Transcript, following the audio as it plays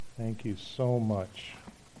Thank you so much.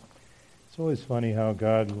 It's always funny how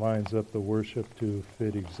God lines up the worship to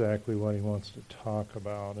fit exactly what He wants to talk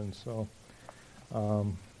about. And so,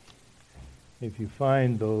 if you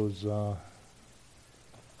find those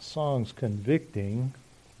songs convicting,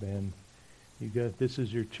 then this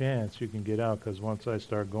is your chance. You can get out, because once I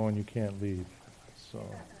start going, you can't leave. So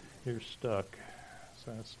you're stuck.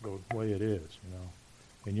 So that's the way it is,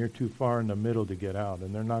 And you're too far in the middle to get out,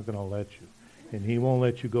 and they're not going to let you. And He won't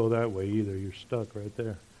let you go that way either. You're stuck right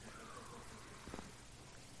there.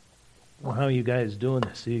 Well, how are you guys doing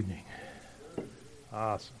this evening?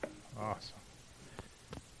 Awesome.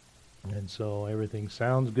 And so everything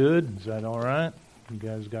sounds good? Is that all right? You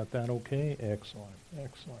guys got that okay? Excellent.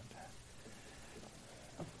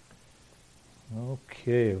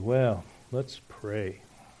 Okay, well, let's pray.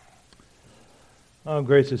 Oh,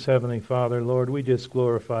 gracious Heavenly Father, Lord, we just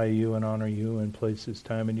glorify You and honor You and place this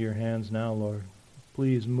time into Your hands now, Lord.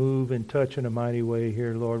 Please move and touch in a mighty way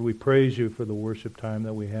here, Lord. We praise You for the worship time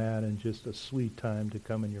that we had and just a sweet time to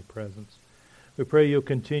come in Your presence. We pray You'll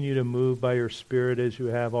continue to move by Your Spirit as You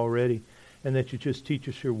have already, and that You just teach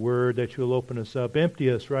us Your word, that You'll open us up.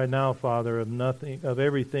 Empty us right now, Father, of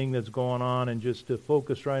everything that's going on, and just to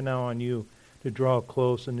focus right now on You, to draw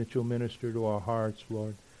close, and that You'll minister to our hearts,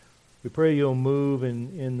 Lord. We pray You'll move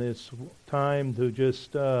in this time to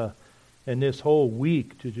just, and this whole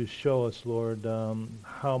week, to just show us, Lord,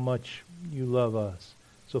 how much You love us.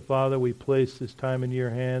 So, Father, we place this time in Your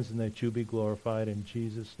hands, and that You be glorified. In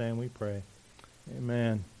Jesus' name we pray.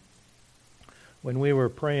 Amen. When we were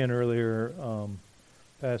praying earlier,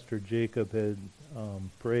 Pastor Jacob had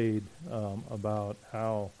prayed about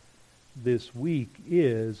how this week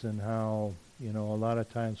is, and how, a lot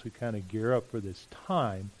of times we kind of gear up for this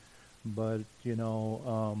time, but,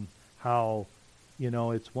 how,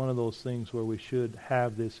 it's one of those things where we should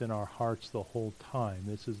have this in our hearts the whole time.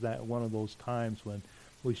 This is one of those times when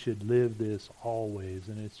we should live this always,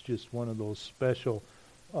 and it's just one of those special,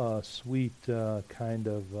 sweet kind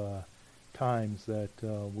of times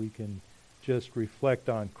that we can just reflect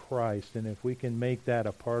on Christ, and if we can make that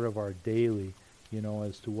a part of our daily,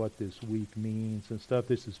 as to what this week means and stuff.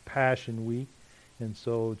 This is Passion Week, and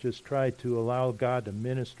so just try to allow God to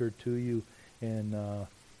minister to you and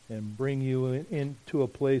bring you into a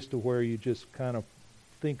place to where you just kind of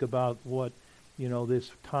think about what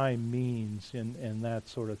this time means and that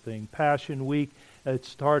sort of thing. Passion Week, it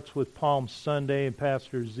starts with Palm Sunday, and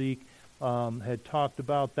Pastor Zeke had talked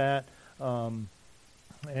about that, so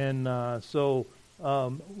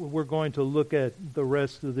we're going to look at the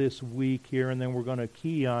rest of this week here, and then we're going to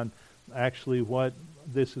key on actually what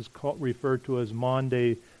this is referred to as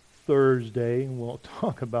Maundy Thursday. We'll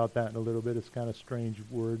talk about that in a little bit. It's kind of a strange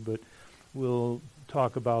word, but we'll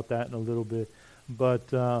talk about that in a little bit.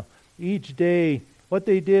 But each day, what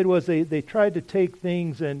they did was they tried to take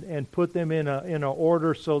things and put them in a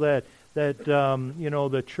order so that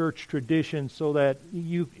the church tradition, so that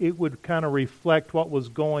it would kind of reflect what was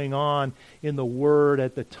going on in the Word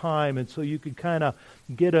at the time, and so you could kind of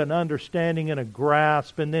get an understanding and a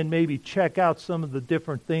grasp, and then maybe check out some of the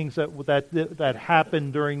different things that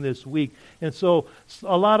happened during this week. And so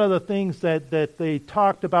a lot of the things that they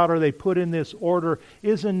talked about or they put in this order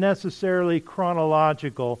isn't necessarily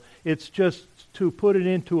chronological. It's just to put it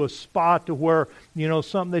into a spot to where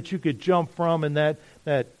something that you could jump from, and that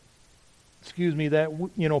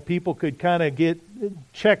people could kind of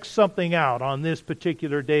check something out on this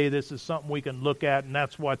particular day. This is something we can look at, and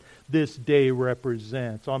that's what this day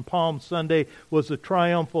represents. On Palm Sunday was a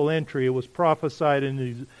triumphal entry. It was prophesied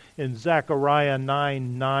in Zechariah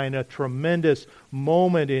 9:9, a tremendous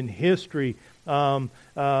moment in history. But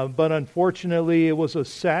unfortunately, it was a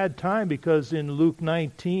sad time, because in Luke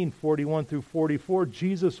 19:41 through 44,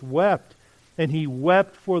 Jesus wept. And He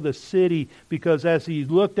wept for the city, because as He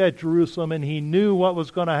looked at Jerusalem, and He knew what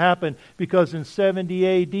was going to happen, because in 70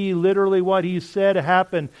 A.D., literally what He said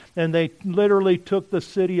happened, and they literally took the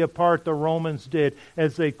city apart, the Romans did,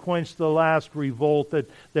 as they quenched the last revolt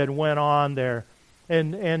that went on there.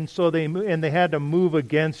 And so they had to move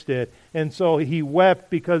against it. And so He wept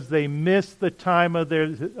because they missed the time of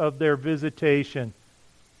their visitation.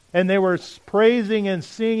 And they were praising and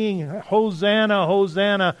singing, Hosanna,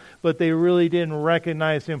 Hosanna, but they really didn't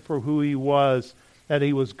recognize Him for who He was, that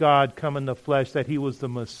He was God come in the flesh, that He was the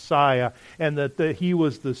Messiah, and that He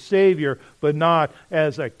was the Savior, but not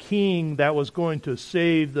as a king that was going to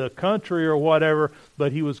save the country or whatever,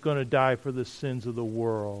 but He was going to die for the sins of the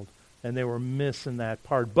world. And they were missing that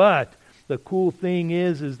part. But the cool thing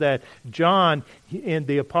is that John, in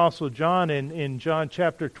the Apostle John, in John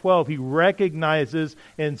chapter 12, he recognizes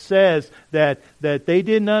and says that they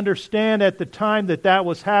didn't understand at the time that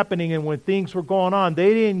was happening, and when things were going on,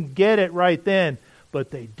 they didn't get it right then. But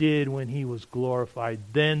they did when he was glorified.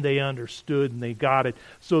 Then they understood and they got it.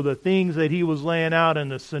 So the things that he was laying out and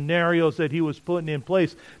the scenarios that he was putting in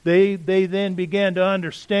place, they then began to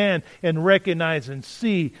understand and recognize and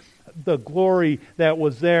see the glory that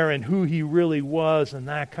was there and who he really was and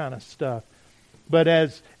that kind of stuff. But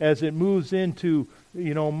as it moves into,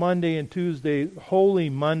 Monday and Tuesday, Holy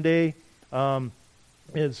Monday,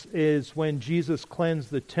 is when Jesus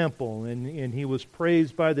cleansed the temple and he was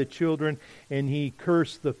praised by the children and he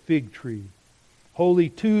cursed the fig tree. Holy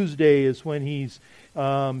Tuesday is when he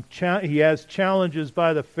has challenges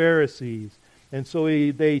by the Pharisees. And so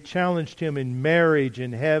they challenged him in marriage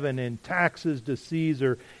and heaven and taxes to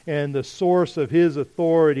Caesar and the source of his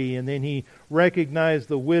authority. And then he recognized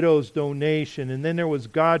the widow's donation. And then there was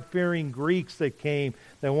God-fearing Greeks that came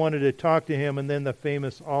that wanted to talk to him. And then the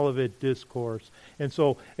famous Olivet Discourse. And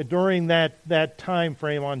so during that time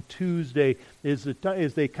frame on Tuesday is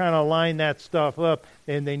they kind of line that stuff up.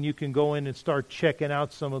 And then you can go in and start checking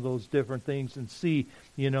out some of those different things and see,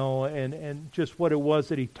 and just what it was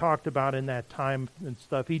that he talked about in that time and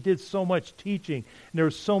stuff. He did so much teaching. And there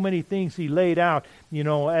were so many things he laid out,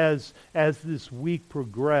 as this week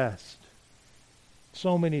progressed.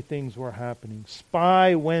 So many things were happening.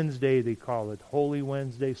 Spy Wednesday, they call it. Holy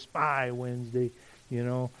Wednesday, Spy Wednesday,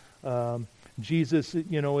 Jesus,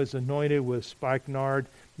 is anointed with spikenard.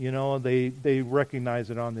 They recognize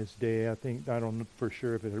it on this day. I don't know for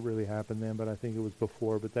sure if it really happened then, but I think it was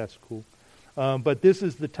before, but that's cool. But this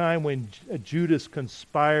is the time when Judas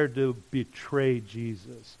conspired to betray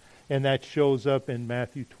Jesus. And that shows up in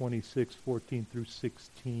Matthew 26:14 through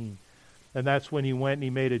 16. And that's when he went and he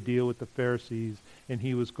made a deal with the Pharisees, and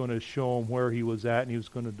he was going to show them where he was at, and he was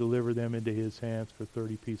going to deliver them into his hands for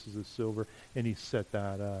 30 pieces of silver, and he set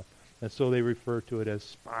that up. And so they refer to it as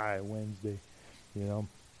Spy Wednesday.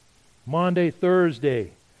 Maundy,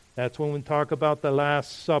 Thursday, that's when we talk about the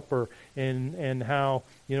Last Supper and how,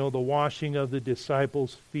 the washing of the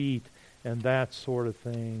disciples' feet and that sort of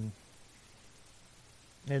thing.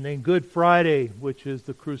 And then Good Friday, which is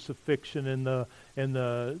the crucifixion and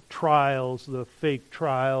the trials, the fake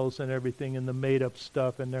trials and everything, and the made-up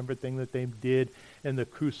stuff and everything that they did, and the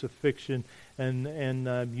crucifixion,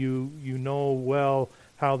 and you know well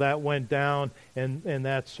how that went down and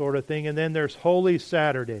that sort of thing. And then there's Holy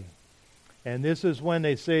Saturday. And this is when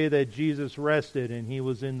they say that Jesus rested and he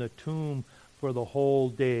was in the tomb for the whole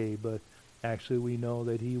day. But actually we know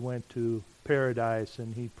that he went to paradise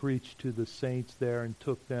and he preached to the saints there and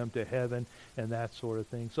took them to heaven and that sort of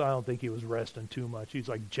thing. So I don't think he was resting too much. He's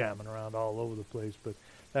like jamming around all over the place. But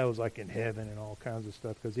that was like in heaven and all kinds of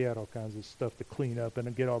stuff, because he had all kinds of stuff to clean up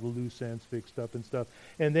and get all the loose ends fixed up and stuff.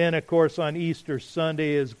 And then, of course, on Easter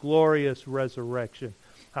Sunday is glorious resurrection.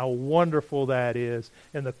 How wonderful that is.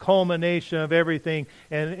 And the culmination of everything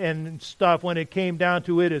and stuff, when it came down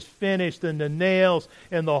to it is finished, and the nails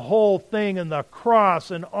and the whole thing and the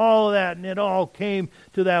cross and all of that, and it all came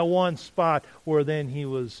to that one spot where then he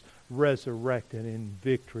was resurrected in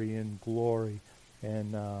victory and glory.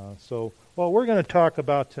 And so what we're going to talk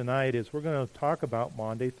about tonight is we're going to talk about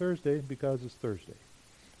Maundy, Thursday, because it's Thursday.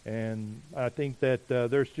 And I think that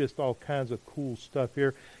there's just all kinds of cool stuff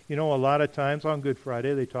here. A lot of times on Good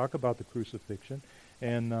Friday they talk about the crucifixion.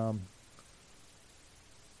 And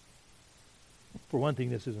for one thing,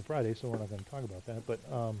 this isn't Friday, so we're not going to talk about that.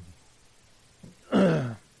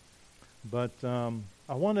 But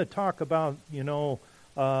I want to talk about,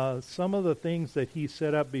 some of the things that he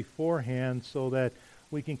set up beforehand so that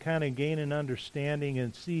we can kind of gain an understanding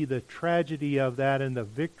and see the tragedy of that and the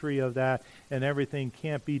victory of that, and everything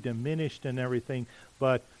can't be diminished and everything.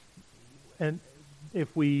 But and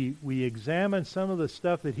if we examine some of the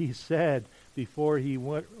stuff that he said before he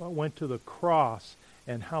went to the cross,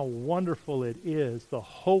 and how wonderful it is, the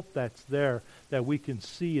hope that's there that we can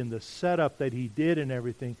see, and the setup that he did and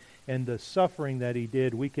everything, and the suffering that he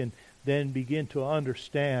did, we can then begin to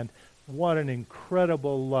understand what an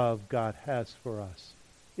incredible love God has for us.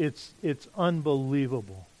 It's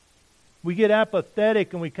unbelievable. We get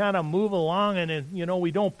apathetic and we kind of move along, and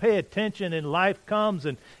we don't pay attention, and life comes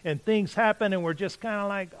and things happen, and we're just kind of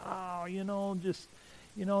like,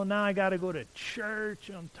 now I got to go to church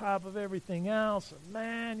on top of everything else. And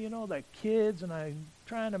man, the kids, and I'm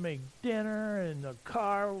trying to make dinner, and the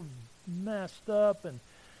car messed up, and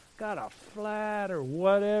got a flat or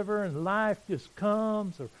whatever, and life just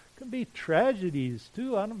comes. Or it can be tragedies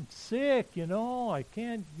too. I'm sick, I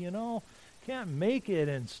can't can't make it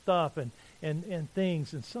and stuff and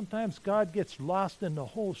things. And sometimes God gets lost in the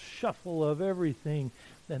whole shuffle of everything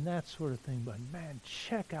and that sort of thing. But man,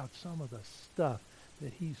 check out some of the stuff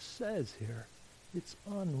that he says here. It's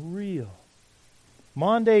unreal.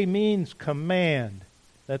 Mande means command.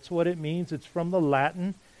 That's what it means. It's from the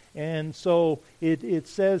Latin. And so it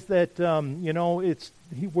says that,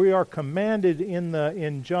 we are commanded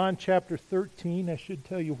in John chapter 13. I should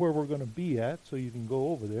tell you where we're going to be at so you can go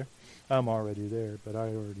over there. I'm already there, but I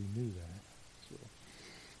already knew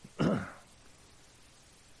that.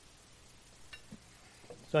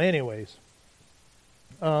 So anyways,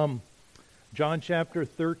 John chapter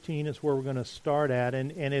 13 is where we're going to start at.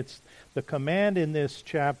 And it's the command in this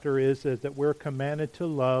chapter is that we're commanded to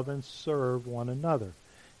love and serve one another.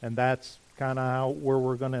 And that's kind of where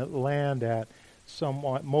we're going to land at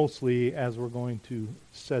somewhat, mostly as we're going to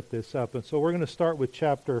set this up. And so we're going to start with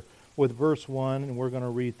verse 1, and we're going to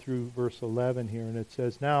read through verse 11 here. And it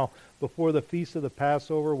says, "Now, before the feast of the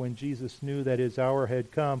Passover, when Jesus knew that his hour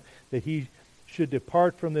had come, that he should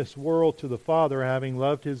depart from this world to the Father, having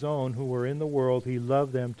loved his own who were in the world, he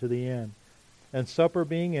loved them to the end. And supper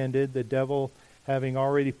being ended, the devil having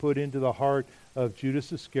already put into the heart of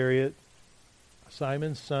Judas Iscariot,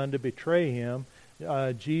 Simon's son, to betray him,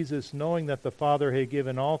 Jesus, knowing that the Father had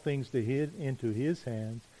given all things into his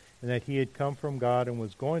hands, and that he had come from God and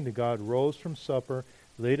was going to God, rose from supper,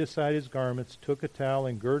 laid aside his garments, took a towel,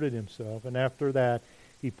 and girded himself. And after that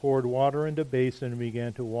he poured water into a basin and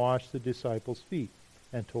began to wash the disciples' feet,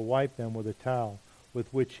 and to wipe them with a towel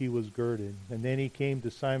with which he was girded. And then he came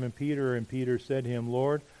to Simon Peter, and Peter said to him,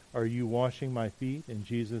 Lord, are you washing my feet? And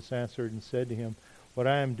Jesus answered and said to him, what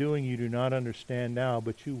I am doing you do not understand now,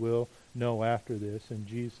 but you will know after this.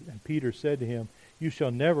 And Peter said to him, you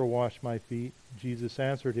shall never wash my feet. Jesus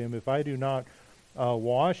answered him, if I do not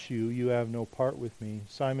wash you, you have no part with me.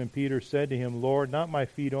 Simon Peter said to him, Lord, not my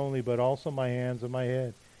feet only, but also my hands and my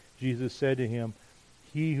head. Jesus said to him,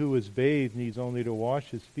 he who is bathed needs only to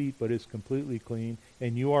wash his feet, but is completely clean.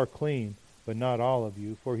 And you are clean, but not all of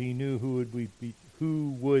you. For he knew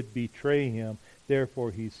who would betray him.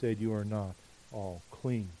 Therefore he said, you are not all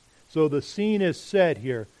clean. So the scene is set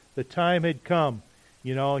here. The time had come.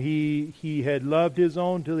 You know, he had loved his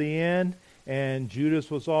own to the end, and Judas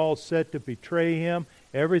was all set to betray him.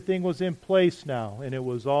 Everything was in place now, and it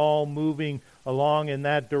was all moving along in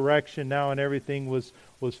that direction now, and everything was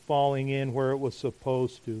falling in where it was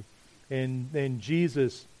supposed to. And then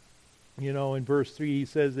Jesus, you know, in verse 3, he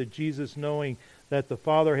says that Jesus, knowing that the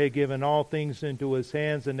Father had given all things into his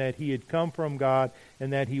hands, and that he had come from God,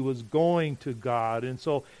 and that he was going to God. And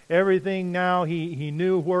so everything now, he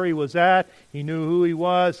knew where he was at, he knew who he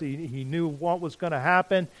was, he knew what was going to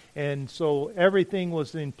happen, and so everything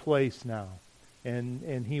was in place now.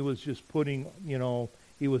 And he was just putting, you know,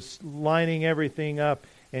 he was lining everything up,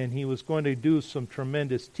 and he was going to do some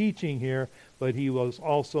tremendous teaching here, but he was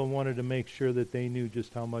also wanted to make sure that they knew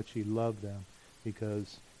just how much he loved them,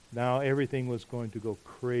 because now everything was going to go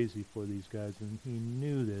crazy for these guys, and he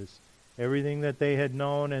knew this. Everything that they had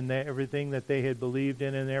known and everything that they had believed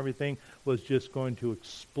in and everything was just going to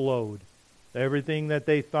explode. Everything that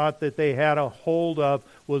they thought that they had a hold of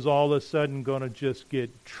was all of a sudden going to just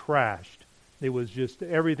get trashed. It was just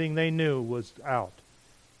everything they knew was out.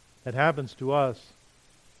 That happens to us.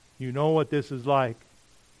 You know what this is like.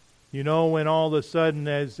 You know when all of a sudden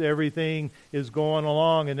as everything is going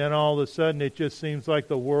along and then all of a sudden it just seems like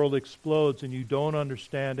the world explodes and you don't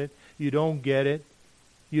understand it. You don't get it.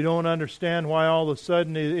 You don't understand why all of a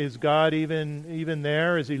sudden is God even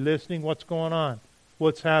there? Is he listening? What's going on?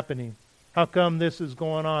 What's happening? How come this is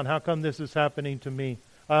going on? How come this is happening to me?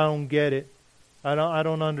 I don't get it. I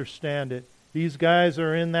don't understand it. These guys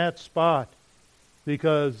are in that spot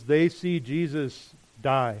because they see Jesus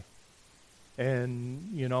die.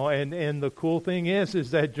 And, you know, and the cool thing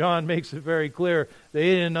is that John makes it very clear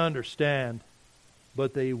they didn't understand,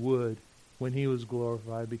 but they would when he was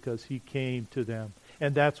glorified because he came to them.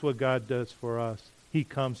 And that's what God does for us. He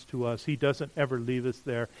comes to us. He doesn't ever leave us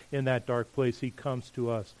there in that dark place. He comes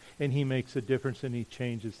to us, and he makes a difference, and he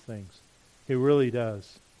changes things. He really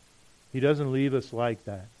does. He doesn't leave us like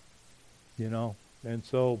that, you know. And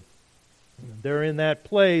so they're in that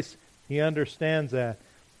place. He understands that.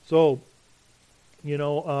 So, you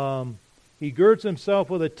know, he girds himself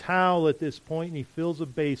with a towel at this point, and he fills a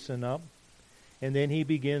basin up, and then he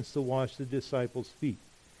begins to wash the disciples' feet.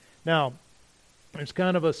 Now, there's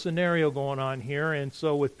kind of a scenario going on here, and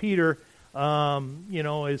so with Peter, you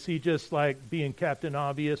know, is he just like being Captain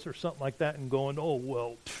Obvious or something like that and going, oh,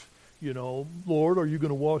 well, Lord, are you going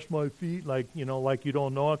to wash my feet? Like you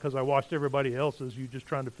don't know it because I washed everybody else's. You just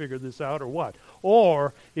trying to figure this out or what?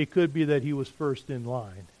 Or it could be that he was first in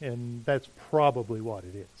line, and that's probably what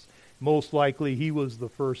it is. Most likely he was the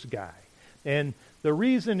first guy. And the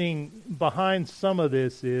reasoning behind some of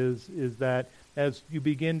this is that as you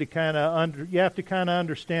begin to you have to kind of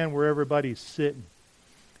understand where everybody's sitting.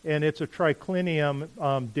 And it's a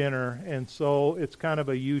triclinium dinner, and so it's kind of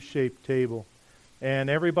a U-shaped table. And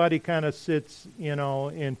everybody kind of sits,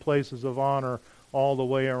 in places of honor all the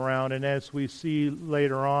way around. And as we see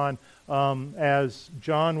later on, as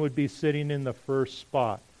John would be sitting in the first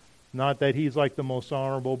spot. Not that he's like the most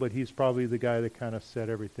honorable, but he's probably the guy that kind of set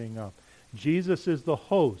everything up. Jesus is the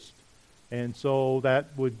host. And so that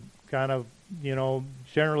would kind of,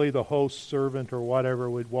 generally the host, servant, or whatever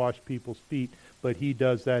would wash people's feet. But he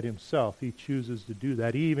does that himself. He chooses to do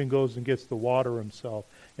that. He even goes and gets the water himself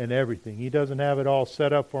and everything. He doesn't have it all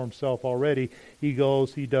set up for himself already. He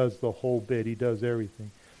goes, he does the whole bit. He does everything.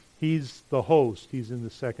 He's the host. He's in the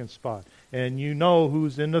second spot. And you know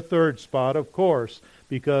who's in the third spot, of course,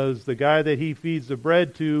 because the guy that he feeds the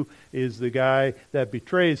bread to is the guy that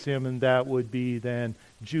betrays him, and that would be then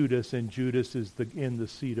Judas, and Judas is in the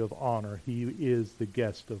seat of honor. He is the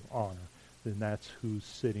guest of honor. And that's who's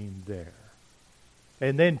sitting there.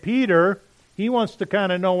 And then Peter, he wants to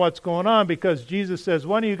kind of know what's going on because Jesus says,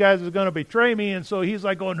 one of you guys is going to betray me. And so he's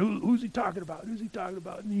like going, who's he talking about? Who's he talking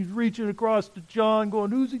about? And he's reaching across to John going,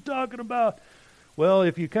 who's he talking about? Well,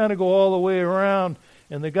 if you kind of go all the way around,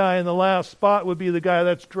 and the guy in the last spot would be the guy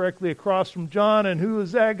that's directly across from John. And who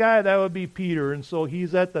is that guy? That would be Peter. And so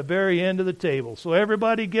he's at the very end of the table. So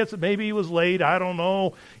everybody gets it. Maybe he was late. I don't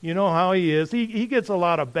know. You know how he is. He gets a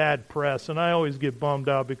lot of bad press. And I always get bummed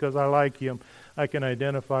out because I like him. I can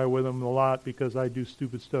identify with him a lot because I do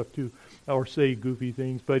stupid stuff too, or say goofy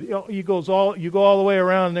things. But you go all the way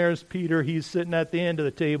around. There's Peter. He's sitting at the end of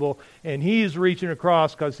the table, and he's reaching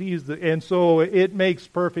across because and so it makes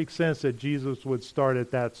perfect sense that Jesus would start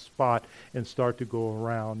at that spot and start to go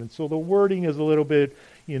around. And so the wording is a little bit,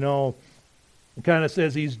 it kind of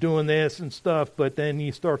says he's doing this and stuff, but then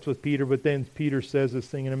he starts with Peter, but then Peter says this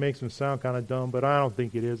thing, and it makes him sound kind of dumb, but I don't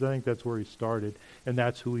think it is. I think that's where he started, and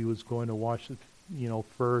that's who he was going to wash,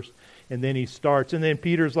 first. And then he starts, and then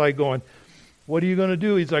Peter's like going, what are you going to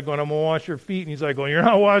do? He's like going, I'm going to wash your feet. And he's like going, you're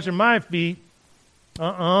not washing my feet. He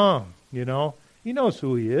knows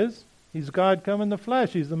who he is. He's God come in the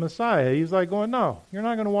flesh. He's the Messiah. He's like going, no, you're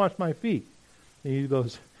not going to wash my feet. And he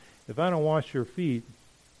goes, if I don't wash your feet,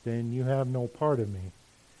 then you have no part of me.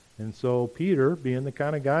 And so Peter, being the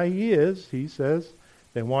kind of guy he is, he says,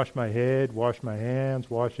 then wash my head, wash my hands,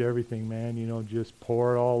 wash everything, man. Just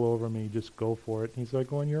pour it all over me. Just go for it. And he's like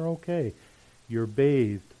going, you're okay. You're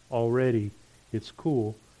bathed already. It's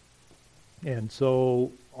cool. And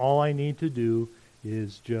so all I need to do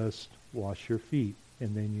is just wash your feet,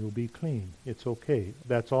 and then you'll be clean. It's okay.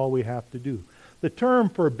 That's all we have to do. The term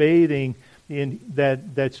for bathing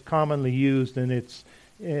that's commonly used, and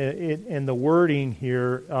and the wording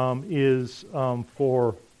here is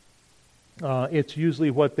for. It's usually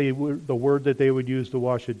the word that they would use to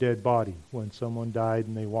wash a dead body when someone died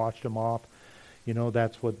and they washed them off.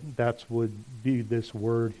 That's would be this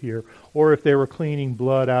word here. Or if they were cleaning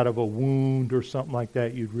blood out of a wound or something like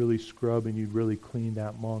that, you'd really scrub and you'd really clean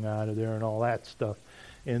that lung out of there and all that stuff.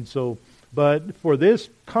 And so, but for this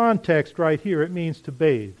context right here, it means to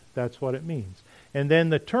bathe. That's what it means. And then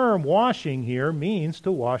the term washing here means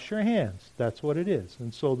to wash your hands. That's what it is.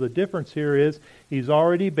 And so the difference here is he's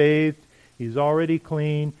already bathed, he's already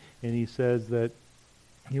clean, and he says that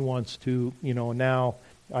he wants to, now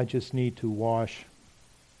I just need to wash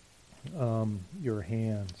your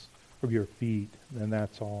hands or your feet, and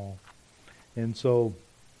that's all. And so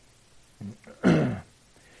he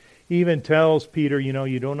even tells Peter,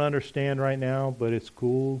 you don't understand right now, but it's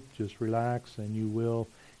cool. Just relax, and you will.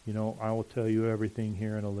 I will tell you everything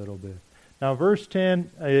here in a little bit. Now, verse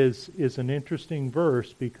 10 is an interesting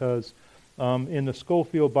verse because in the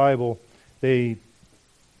Scofield Bible, they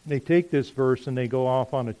take this verse and they go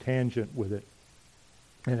off on a tangent with it.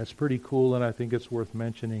 And it's pretty cool, and I think it's worth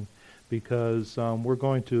mentioning because we're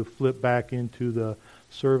going to flip back into the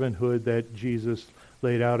servanthood that Jesus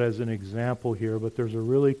laid out as an example here. But there's a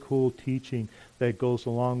really cool teaching that goes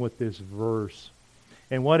along with this verse.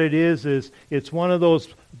 And what it is it's one of those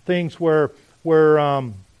things where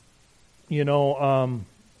they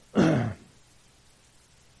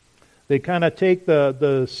kind of take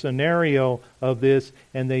the scenario of this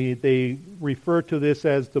and they refer to this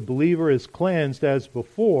as the believer is cleansed as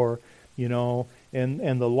before, and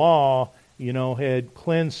the law, had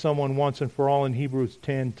cleansed someone once and for all in Hebrews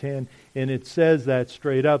 10:10, and it says that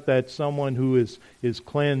straight up, that someone who is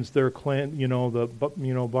cleansed, they're cleansed,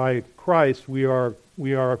 by Christ, we are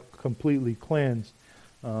completely cleansed.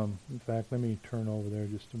 In fact, let me turn over there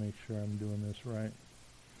just to make sure I'm doing this right.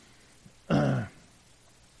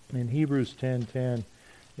 In Hebrews 10:10,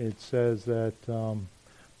 it says that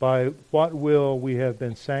by what will we have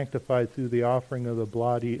been sanctified through the offering of the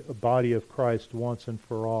body of Christ once and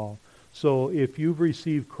for all. So if you've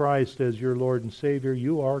received Christ as your Lord and Savior,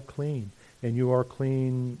 you are clean. And you are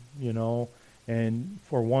clean, and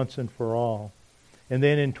for once and for all. And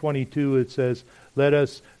then in 22 it says, let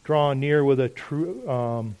us draw near with a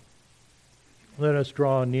true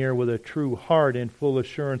heart in full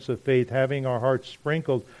assurance of faith, having our hearts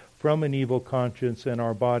sprinkled from an evil conscience and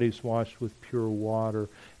our bodies washed with pure water.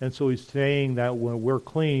 And so he's saying that when we're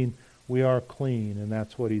clean, we are clean, and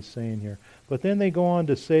that's what he's saying here. But then they go on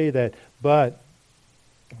to say that, but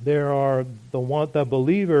the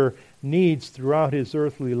believer needs throughout his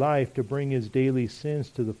earthly life to bring his daily sins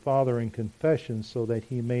to the Father in confession so that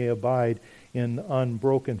he may abide in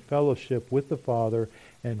unbroken fellowship with the Father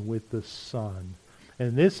and with the Son.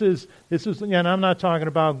 And this is, and I'm not talking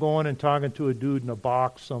about going and talking to a dude in a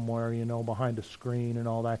box somewhere, behind a screen and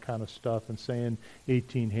all that kind of stuff and saying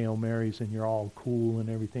 18 Hail Marys and you're all cool and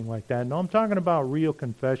everything like that. No, I'm talking about real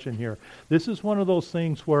confession here. This is one of those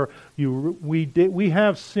things where we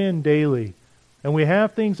have sin daily. And we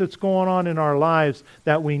have things that's going on in our lives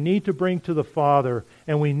that we need to bring to the Father,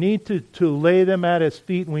 and we need to lay them at His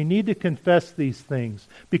feet, and we need to confess these things.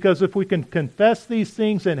 Because if we can confess these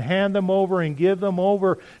things and hand them over and give them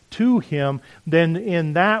over to Him, then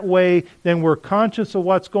in that way, then we're conscious of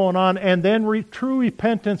what's going on, and then true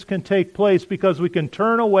repentance can take place because we can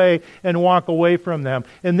turn away and walk away from them.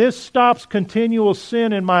 And this stops continual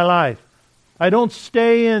sin in my life. I don't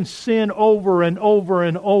stay in sin over and over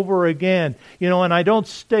and over again, and I don't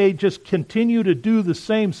just continue to do the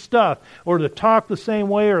same stuff or to talk the same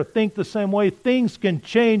way or think the same way. Things can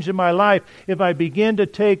change in my life if I begin to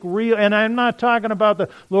take real, and I'm not talking about the,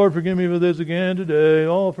 Lord, forgive me for this again today.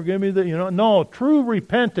 Oh, forgive me that, No, true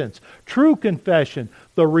repentance, true confession,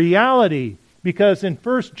 the reality. Because in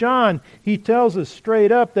 1 John, he tells us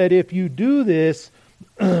straight up that if you do this,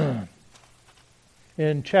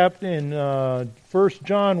 in 1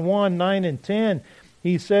 John 1, 9 and 10,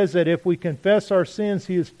 he says that if we confess our sins,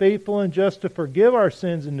 He is faithful and just to forgive our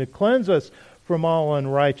sins and to cleanse us from all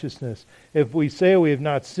unrighteousness. If we say we have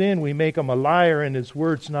not sinned, we make Him a liar and His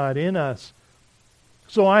word's not in us.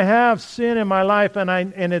 So I have sin in my life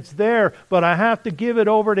and it's there, but I have to give it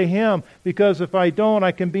over to Him, because if I don't,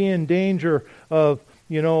 I can be in danger of,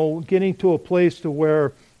 getting to a place to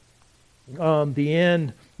where the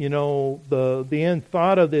end... the end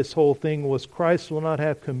thought of this whole thing was Christ will not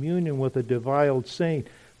have communion with a defiled saint,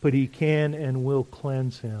 but He can and will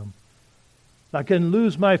cleanse him. I can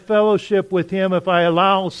lose my fellowship with Him if I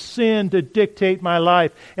allow sin to dictate my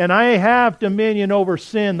life. And I have dominion over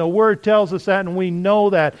sin. The Word tells us that, and we know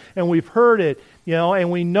that, and we've heard it.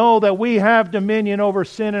 And we know that we have dominion over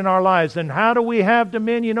sin in our lives. And how do we have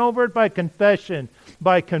dominion over it? By confession.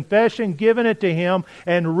 By confession, giving it to Him,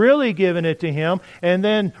 and really giving it to Him, and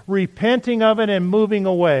then repenting of it and moving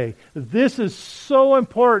away. This is so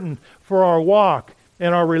important for our walk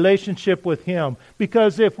and our relationship with Him.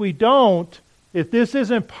 Because if we don't, if this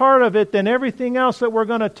isn't part of it, then everything else that we're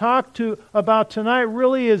going to talk about tonight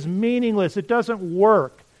really is meaningless. It doesn't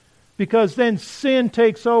work. Because then sin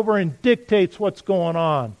takes over and dictates what's going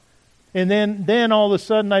on. And then all of a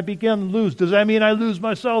sudden I begin to lose. Does that mean I lose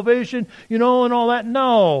my salvation, and all that?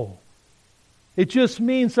 No. It just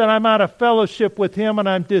means that I'm out of fellowship with Him and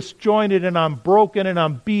I'm disjointed and I'm broken and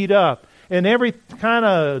I'm beat up. And every kind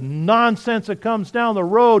of nonsense that comes down the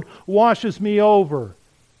road washes me over.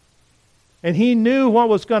 And He knew what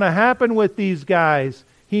was going to happen with these guys.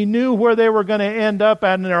 He knew where they were going to end up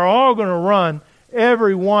at, and they're all going to run.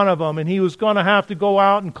 Every one of them, and He was going to have to go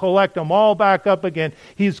out and collect them all back up again.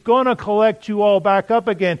 He's going to collect you all back up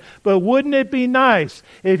again. But wouldn't it be nice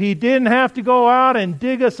if He didn't have to go out and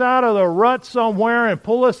dig us out of the rut somewhere and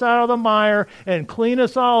pull us out of the mire and clean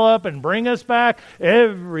us all up and bring us back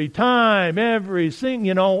every time,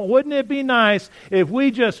 wouldn't it be nice if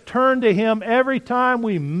we just turned to Him every time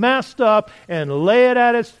we messed up and lay it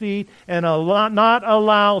at His feet and not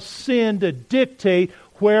allow sin to dictate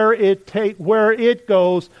where it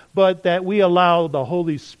goes, but that we allow the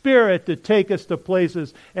Holy Spirit to take us to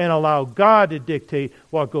places and allow God to dictate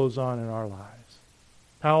what goes on in our lives.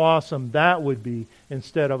 How awesome that would be,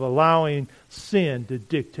 instead of allowing sin to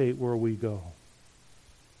dictate where we go.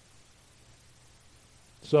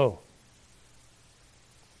 So,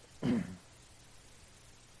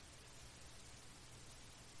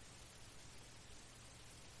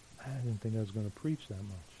 think I was going to preach that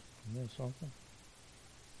much. Isn't that something?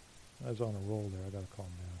 I was on a roll there. I got to calm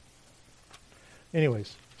down.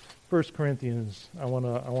 Anyways, 1 Corinthians, I want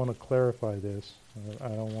to clarify this. I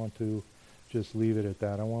don't want to just leave it at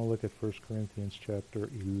that. I want to look at 1 Corinthians chapter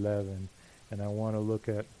 11, and I want to look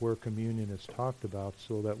at where communion is talked about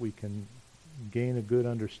so that we can gain a good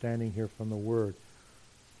understanding here from the Word,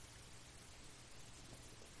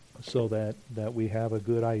 so that we have a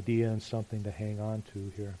good idea and something to hang on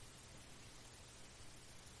to here.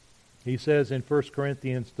 He says in 1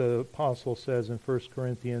 Corinthians, the apostle says in 1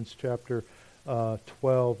 Corinthians chapter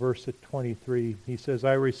 12, verse 23, he says,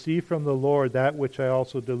 I received from the Lord that which I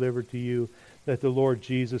also delivered to you, that the Lord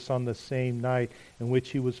Jesus on the same night in which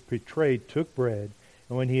he was betrayed took bread,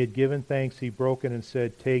 and when he had given thanks, he broke it and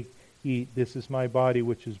said, Take, eat, this is my body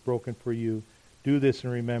which is broken for you. Do this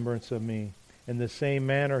in remembrance of me. In the same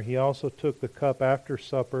manner he also took the cup after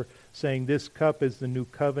supper, saying, This cup is the new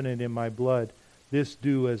covenant in my blood. This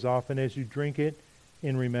do as often as you drink it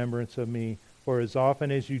in remembrance of me. For as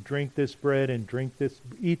often as you drink this bread and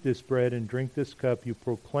eat this bread and drink this cup, you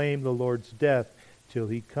proclaim the Lord's death till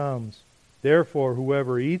he comes. Therefore,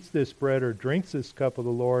 whoever eats this bread or drinks this cup of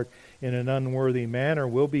the Lord in an unworthy manner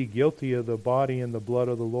will be guilty of the body and the blood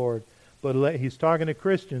of the Lord. But he's talking to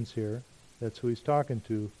Christians here. That's who he's talking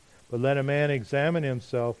to. But let a man examine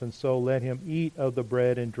himself, and so let him eat of the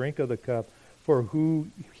bread and drink of the cup. For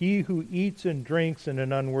he who eats and drinks in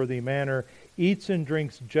an unworthy manner eats and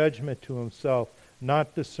drinks judgment to himself,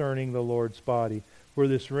 not discerning the Lord's body. For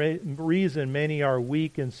this reason many are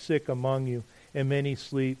weak and sick among you, and many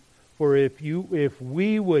sleep. For if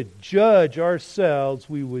we would judge ourselves,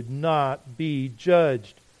 we would not be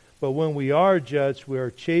judged. But when we are judged, we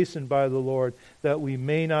are chastened by the Lord, that we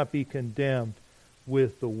may not be condemned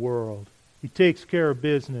with the world. He takes care of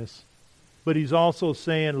business. But he's also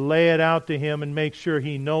saying, lay it out to him and make sure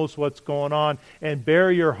he knows what's going on. And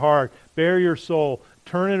bare your heart, bare your soul,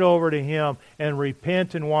 turn it over to him and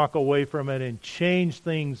repent and walk away from it and change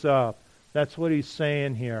things up. That's what he's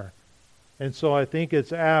saying here. And so I think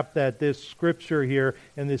it's apt that this scripture here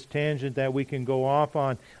and this tangent that we can go off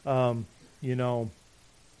on,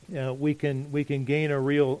 we can gain a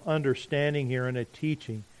real understanding here and a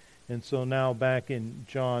teaching. And so now back in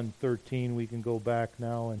John 13, we can go back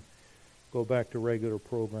now and go back to regular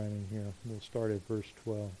programming here. We'll start at verse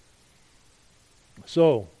 12.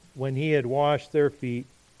 So, when he had washed their feet,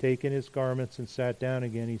 taken his garments, and sat down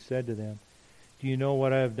again, he said to them, Do you know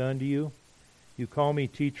what I have done to you? You call me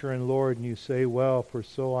teacher and Lord, and you say, Well, for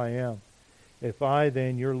so I am. If I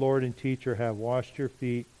then, your Lord and teacher, have washed your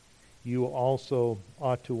feet, you also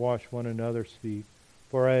ought to wash one another's feet.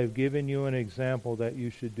 For I have given you an example that you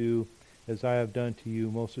should do as I have done to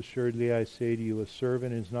you. Most assuredly I say to you, a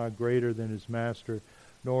servant is not greater than his master,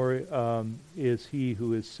 nor is he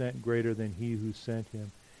who is sent greater than he who sent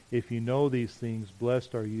him. If you know these things,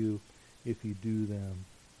 blessed are you if you do them.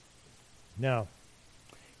 Now,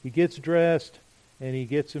 he gets dressed and he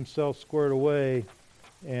gets himself squared away,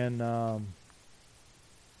 and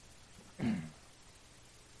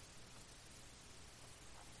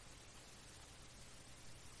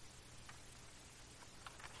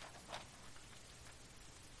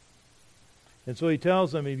and so he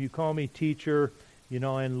tells them, if you call me teacher,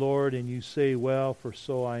 and Lord, and you say, well, for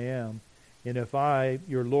so I am. And if I,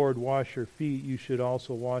 your Lord, wash your feet, you should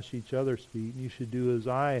also wash each other's feet. And you should do as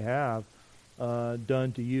I have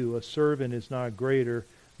done to you. A servant is not greater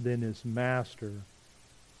than his master.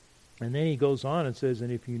 And then he goes on and says,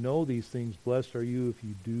 and if you know these things, blessed are you if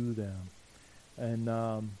you do them. And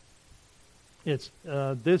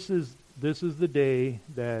this is the day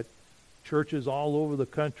that churches all over the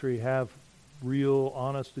country have real,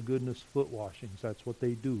 honest-to-goodness foot washings. That's what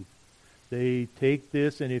they do. They take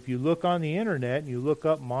this, and if you look on the internet and you look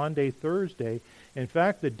up Maundy Thursday, in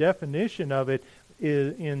fact, the definition of it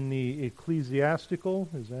is in the ecclesiastical,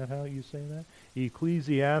 is that how you say that?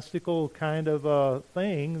 Ecclesiastical kind of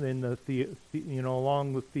thing, then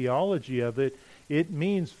along with theology of it, it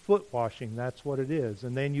means foot washing. That's what it is.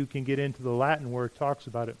 And then you can get into the Latin where it talks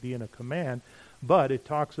about it being a command, but it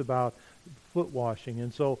talks about foot washing.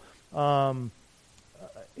 And so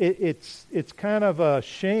it's kind of a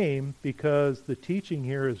shame, because the teaching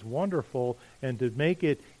here is wonderful, and to make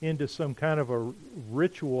it into some kind of a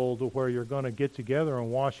ritual to where you're going to get together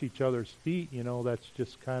and wash each other's feet, that's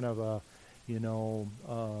just kind of a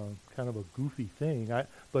goofy thing.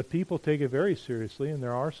 But people take it very seriously, and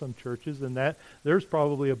there are some churches, and that there's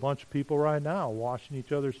probably a bunch of people right now washing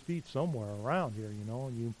each other's feet somewhere around here.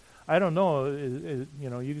 I don't know. You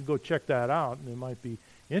can go check that out, and it might be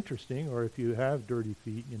interesting, or if you have dirty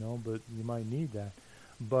feet, but you might need that.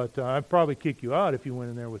 But I'd probably kick you out if you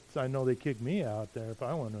went in there with, I know they kicked me out there if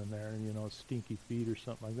I went in there and, stinky feet or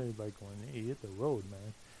something like that. Everybody going, hey, hit the road,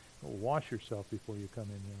 man. Wash yourself before you come in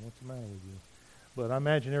here. What's the matter with you? But I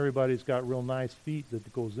imagine everybody's got real nice feet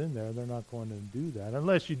that goes in there. They're not going to do that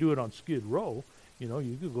unless you do it on Skid Row.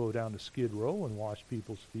 You could go down to Skid Row and wash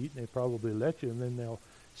people's feet, and they probably let you, and then they'll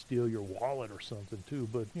steal your wallet or something too.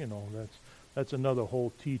 But that's another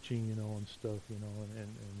whole teaching, and stuff, and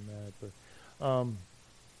that.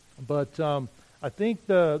 But I think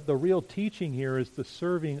the real teaching here is the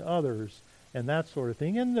serving others and that sort of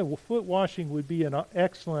thing. And the foot washing would be an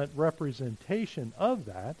excellent representation of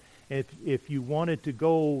that. If you wanted to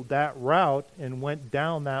go that route and went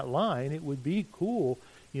down that line, it would be cool,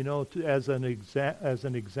 as an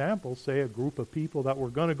example, say a group of people that were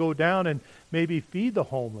going to go down and maybe feed the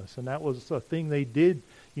homeless, and that was a thing they did,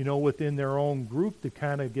 within their own group to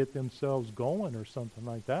kind of get themselves going or something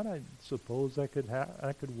like that. I suppose that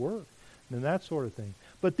could work, and that sort of thing.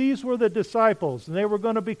 But these were the disciples, and they were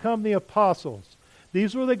going to become the apostles.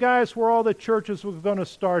 These were the guys where all the churches were going to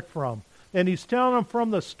start from. And he's telling them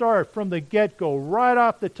from the start, from the get-go, right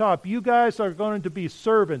off the top, you guys are going to be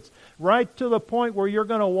servants, right to the point where you're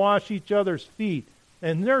going to wash each other's feet.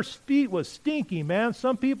 And their feet was stinky, man.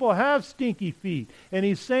 Some people have stinky feet. And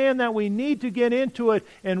he's saying that we need to get into it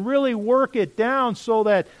and really work it down so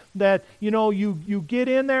that you get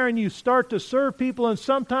in there and you start to serve people, and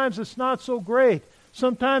sometimes it's not so great.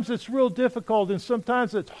 Sometimes it's real difficult, and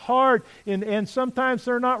sometimes it's hard, and sometimes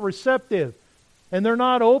they're not receptive. And they're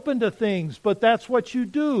not open to things, but that's what you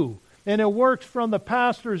do. And it works from the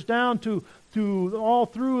pastors down to all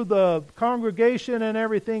through the congregation and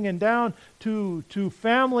everything, and down to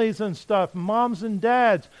families and stuff, moms and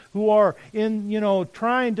dads who are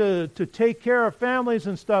trying to take care of families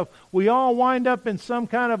and stuff. We all wind up in some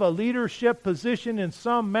kind of a leadership position in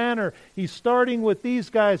some manner. He's starting with these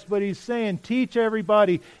guys, but he's saying teach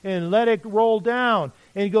everybody and let it roll down.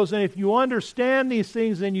 And he goes, and if you understand these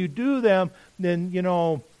things and you do them, then,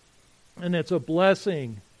 and it's a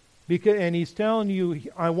blessing. And he's telling you,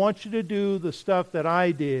 I want you to do the stuff that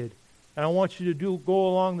I did. And I want you to go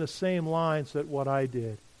along the same lines that what I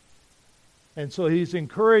did. And so he's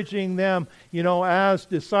encouraging them, as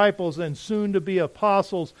disciples and soon to be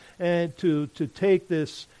apostles, and to take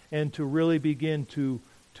this and to really begin to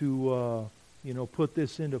put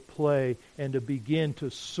this into play and to begin to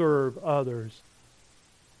serve others.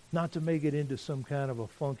 Not to make it into some kind of a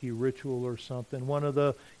funky ritual or something. One of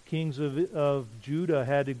the kings of Judah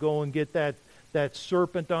had to go and get that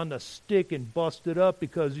serpent on the stick and bust it up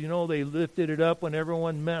because, they lifted it up when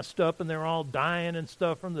everyone messed up and they're all dying and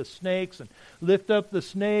stuff from the snakes, and lift up the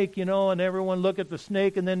snake, and everyone look at the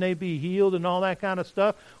snake and then they be healed and all that kind of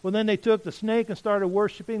stuff. Well, then they took the snake and started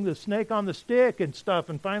worshiping the snake on the stick and stuff,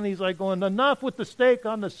 and finally he's like going, enough with the snake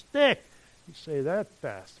on the stick. You say that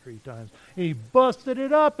fast 3 times. And he busted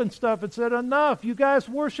it up and stuff and said, enough. You guys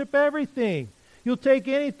worship everything. You'll take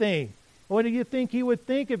anything. What do you think he would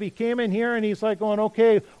think if he came in here and he's like going,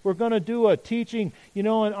 okay, we're going to do a teaching,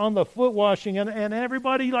 on the foot washing, and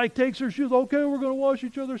everybody like takes their shoes, okay, we're going to wash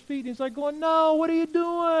each other's feet. And he's like going, no, what are you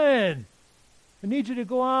doing? I need you to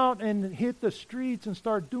go out and hit the streets and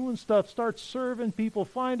start doing stuff. Start serving people.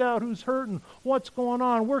 Find out who's hurting. What's going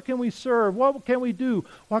on? Where can we serve? What can we do?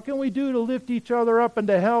 What can we do to lift each other up and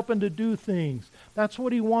to help and to do things? That's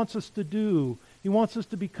what he wants us to do. He wants us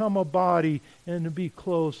to become a body and to be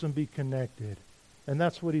close and be connected. And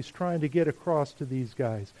that's what he's trying to get across to these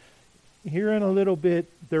guys. Here in a little bit,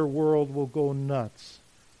 their world will go nuts.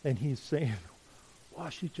 And he's saying,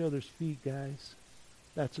 wash each other's feet, guys.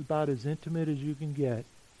 That's about as intimate as you can get.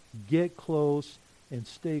 Get close and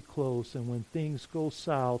stay close. And when things go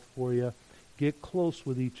south for you, get close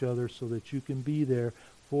with each other so that you can be there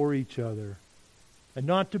for each other. And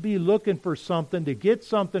not to be looking for something, to get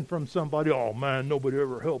something from somebody. Oh, man, nobody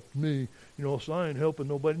ever helped me. So I ain't helping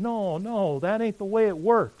nobody. No, that ain't the way it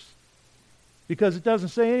works. Because it doesn't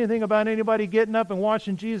say anything about anybody getting up and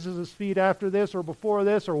washing Jesus' feet after this or before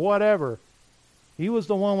this or whatever. He was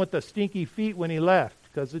the one with the stinky feet when he left,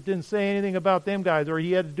 because it didn't say anything about them guys, or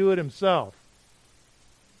he had to do it himself.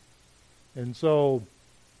 And so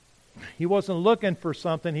he wasn't looking for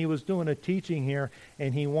something. He was doing a teaching here,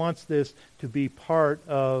 and he wants this to be part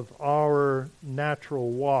of our natural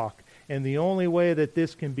walk. And the only way that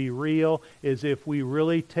this can be real is if we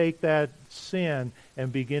really take that sin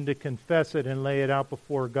and begin to confess it and lay it out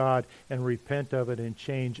before God and repent of it and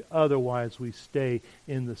change. Otherwise, we stay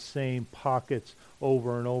in the same pockets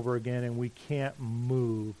over and over again, and we can't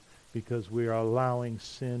move because we are allowing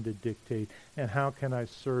sin to dictate. And how can I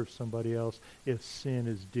serve somebody else if sin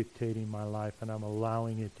is dictating my life and I'm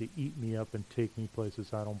allowing it to eat me up and take me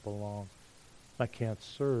places I don't belong? I can't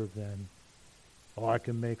serve then. Oh, I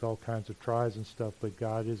can make all kinds of tries and stuff, but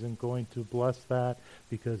God isn't going to bless that,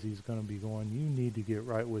 because he's going to be going, you need to get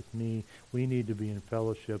right with me. We need to be in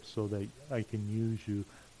fellowship so that I can use you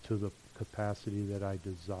to the capacity that I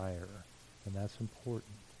desire. And that's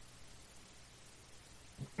important.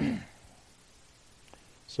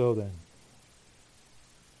 So then,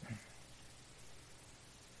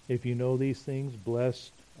 if you know these things,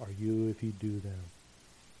 blessed are you if you do them.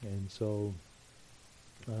 And so,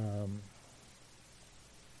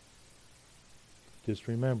 just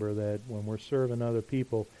remember that when we're serving other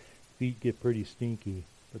people, feet get pretty stinky,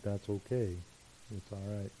 but that's okay. It's all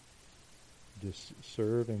right. Just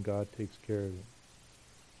serve and God takes care of it.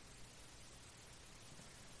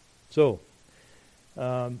 So,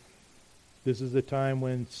 this is the time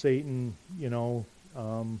when Satan,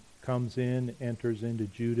 comes in, enters into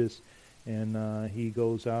Judas, and he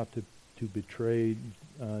goes out to betray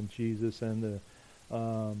Jesus, and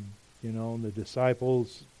the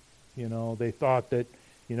disciples, they thought that,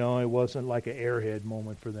 it wasn't like an airhead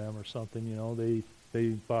moment for them or something.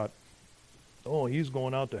 They thought, oh, he's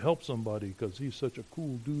going out to help somebody because he's such a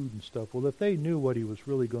cool dude and stuff. Well, if they knew what he was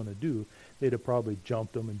really going to do, they'd have probably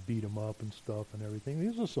jumped him and beat him up and stuff and everything.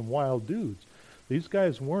 These are some wild dudes. These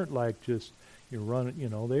guys weren't like just running.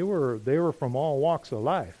 They were from all walks of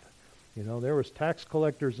life. There was tax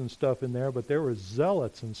collectors and stuff in there, but there was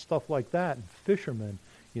zealots and stuff like that, and fishermen.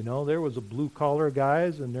 There was a blue-collar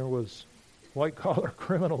guys, and there was white-collar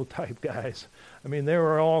criminal type guys. I mean, there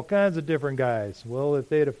were all kinds of different guys. Well, if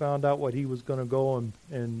they'd have found out what he was going to go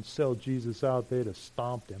and sell Jesus out, they'd have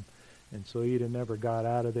stomped him. And so he'd have never got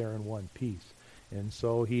out of there in one piece. And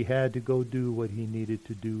so he had to go do what he needed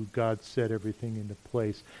to do. God set everything into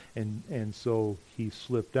place. And so he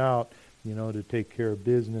slipped out, to take care of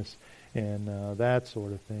business and that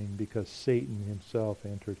sort of thing, because Satan himself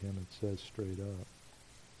entered him, it says straight up.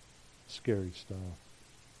 Scary stuff.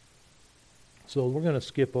 So we're going to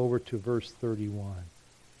skip over to verse 31.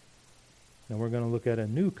 And we're going to look at a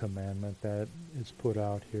new commandment that is put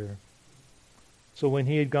out here. So when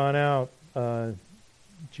he had gone out,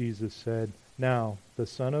 Jesus said, now the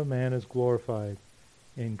Son of Man is glorified,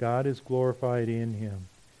 and God is glorified in him.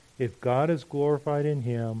 If God is glorified in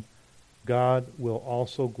him, God will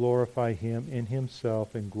also glorify him in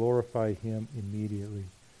himself and glorify him immediately.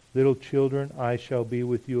 Little children, I shall be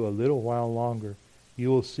with you a little while longer. You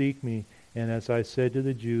will seek me, and as I said to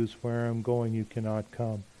the Jews, where I am going you cannot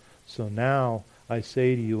come. So now I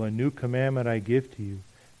say to you, a new commandment I give to you,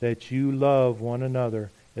 that you love one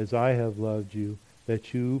another as I have loved you,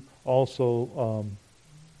 that you also,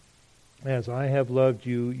 as I have loved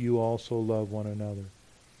you, you also love one another.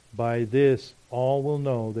 By this all will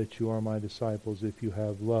know that you are my disciples, if you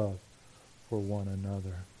have love for one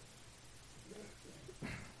another.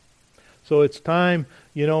 So it's time,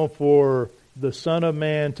 for the Son of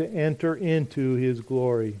Man to enter into his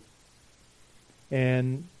glory.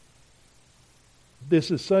 And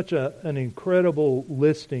this is such an incredible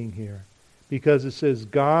listing here, because it says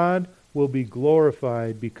God will be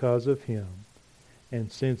glorified because of him.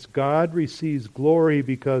 And since God receives glory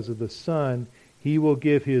because of the Son, he will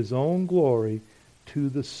give his own glory to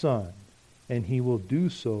the Son, and he will do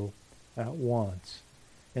so at once.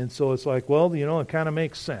 And so it's like, well, it kind of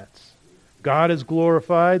makes sense. God is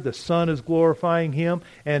glorified, the Son is glorifying him,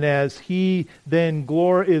 and as he then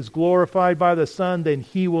is glorified by the Son, then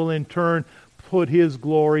he will in turn put his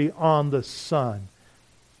glory on the Son.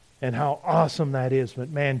 And how awesome that is. But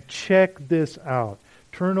man, check this out.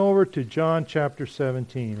 Turn over to John chapter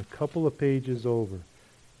 17, a couple of pages over.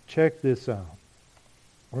 Check this out.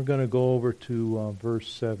 We're going to go over to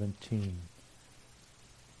verse 17.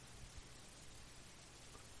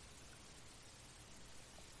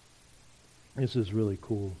 This is really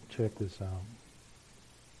cool. Check this out.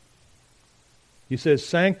 He says,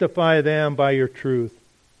 sanctify them by your truth.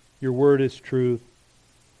 Your word is truth.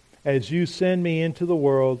 As you send me into the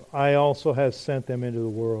world, I also have sent them into the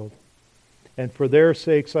world. And for their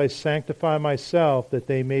sakes I sanctify myself, that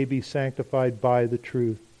they may be sanctified by the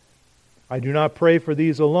truth. I do not pray for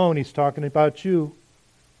these alone. He's talking about you.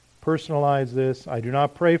 Personalize this. I do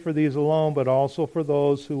not pray for these alone, but also for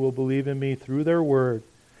those who will believe in me through their word,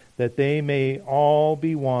 that they may all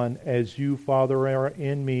be one, as you, Father, are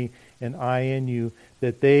in me and I in you,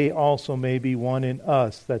 that they also may be one in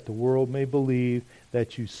us, that the world may believe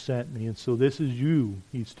that you sent me. And so this is you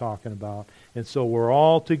he's talking about. And so we're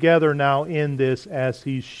all together now in this as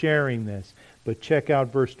he's sharing this. But check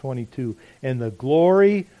out verse 22. And the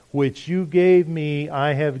glory which you gave me,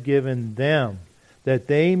 I have given them, that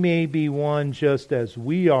they may be one just as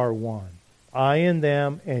we are one. I in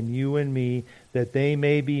them, and you in me, that they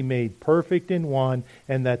may be made perfect in one,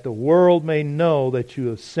 and that the world may know that you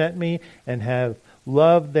have sent me and have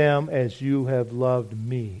loved them as you have loved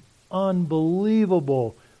me.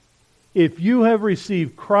 Unbelievable. If you have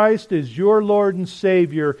received Christ as your Lord and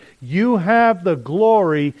Savior, you have the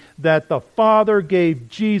glory that the Father gave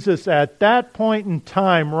Jesus at that point in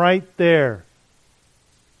time right there.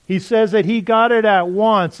 He says that He got it at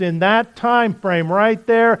once in that time frame right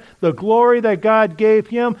there. The glory that God gave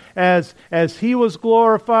Him as He was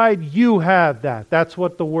glorified, you have that. That's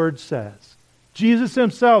what the Word says. Jesus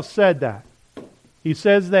Himself said that. He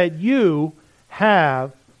says that you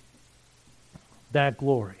have that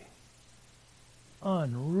glory.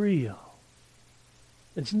 Unreal.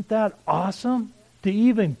 Isn't that awesome to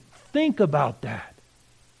even think about that?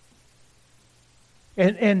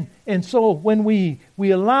 And so when we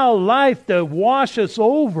allow life to wash us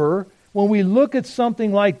over, when we look at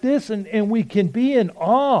something like this and we can be in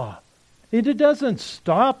awe, it doesn't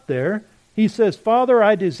stop there. He says, Father,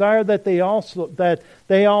 I desire that they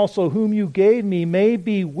also whom you gave me may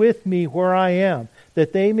be with me where I am,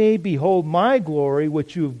 that they may behold my glory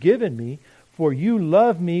which you have given me, for you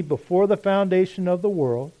loved me before the foundation of the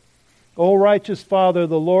world. O righteous Father,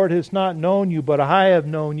 the Lord has not known you, but I have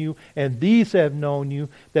known you, and these have known you,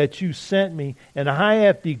 that you sent me. And I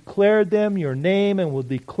have declared them your name, and will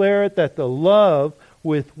declare it, that the love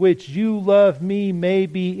with which you love me may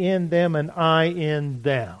be in them, and I in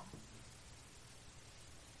them.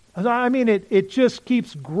 I mean, it just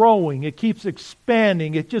keeps growing. It keeps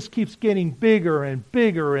expanding. It just keeps getting bigger and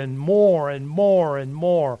bigger and more and more and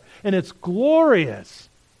more. And it's glorious.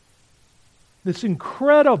 It's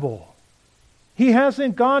incredible. He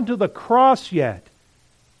hasn't gone to the cross yet.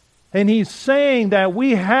 And He's saying that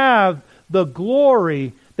we have the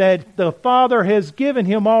glory that the Father has given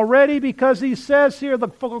Him already, because He says here, the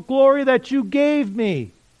glory that you gave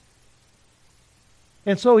me.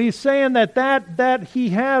 And so He's saying that He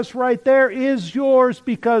has right there is yours,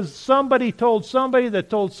 because somebody told somebody that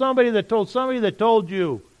told somebody that told somebody that told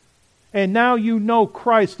you. And now you know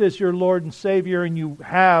Christ as your Lord and Savior, and you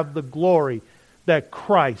have the glory that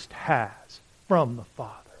Christ has from the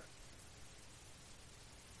Father.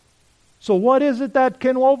 So what is it that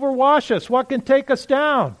can overwash us? What can take us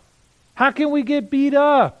down? How can we get beat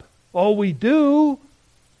up? Oh, we do,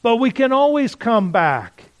 but we can always come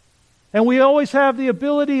back. And we always have the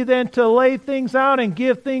ability then to lay things out and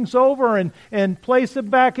give things over and place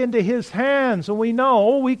it back into His hands. And we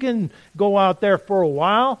know, we can go out there for a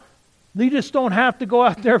while. We just don't have to go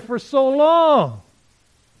out there for so long.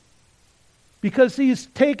 Because He's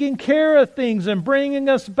taking care of things and bringing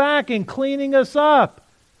us back and cleaning us up.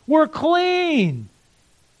 We're clean.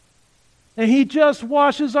 And He just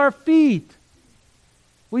washes our feet.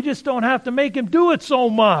 We just don't have to make Him do it so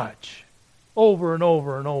much. Over and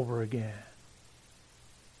over and over again.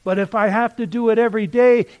 But if I have to do it every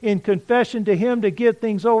day in confession to Him to give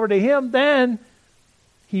things over to Him, then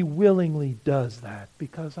He willingly does that,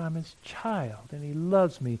 because I'm His child and He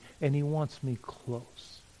loves me and He wants me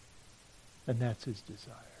close. And that's His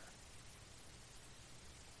desire.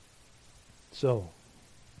 So,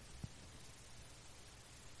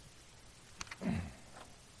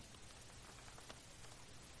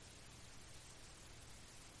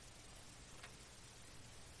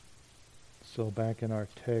 back in our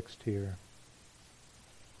text here.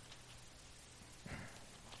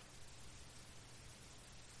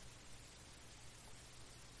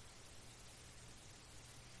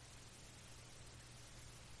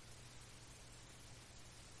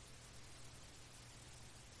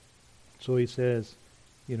 So he says,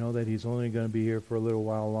 that He's only going to be here for a little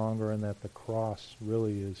while longer, and that the cross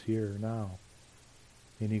really is here now.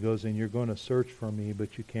 And He goes, and you're going to search for me,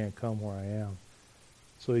 but you can't come where I am.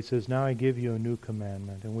 So He says, now I give you a new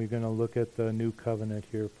commandment. And we're going to look at the new covenant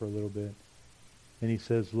here for a little bit. And He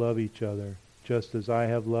says, love each other. Just as I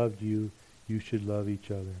have loved you, you should love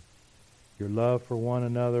each other. Your love for one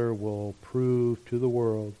another will prove to the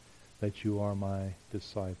world that you are my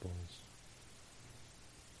disciples.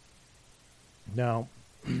 Now,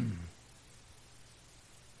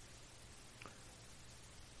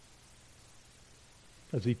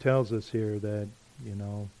 as He tells us here that,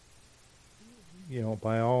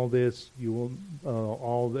 by all this, you will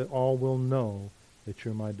all will know that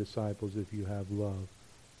you're my disciples if you have love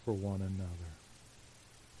for one another.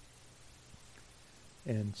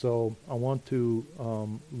 And so I want to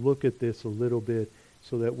look at this a little bit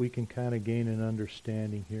so that we can kind of gain an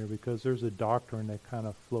understanding here, because there's a doctrine that kind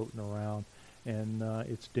of floating around, and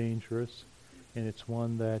it's dangerous. And it's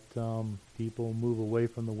one that people move away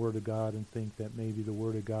from the Word of God and think that maybe the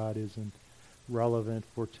Word of God isn't relevant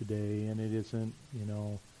for today and it isn't,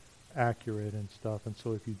 accurate and stuff. And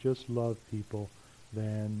so if you just love people,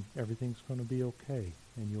 then everything's going to be okay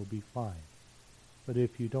and you'll be fine. But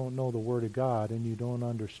if you don't know the Word of God and you don't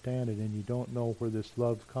understand it and you don't know where this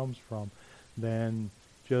love comes from, then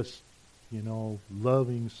just,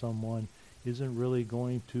 loving someone isn't really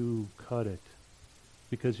going to cut it.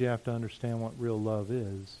 Because you have to understand what real love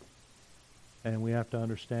is. And we have to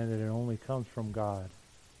understand that it only comes from God.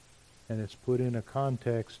 And it's put in a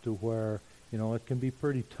context to where, it can be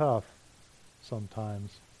pretty tough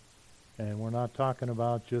sometimes. And we're not talking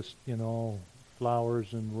about just,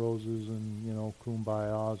 flowers and roses and,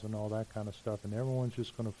 kumbayas and all that kind of stuff. And everyone's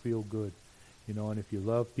just going to feel good. And if you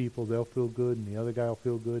love people, they'll feel good, and the other guy will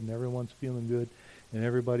feel good, and everyone's feeling good, and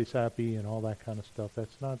everybody's happy and all that kind of stuff.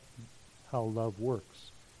 That's not how love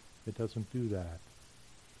works. It doesn't do that.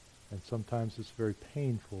 And sometimes it's very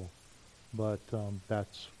painful, but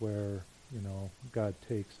that's where, God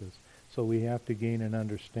takes us. So we have to gain an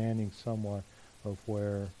understanding somewhat of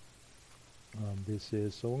where this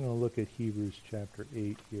is. So we're going to look at Hebrews chapter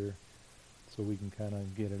 8 here, so we can kind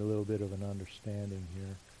of get a little bit of an understanding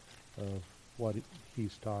here of what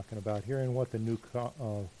he's talking about here and what the new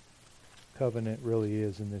covenant really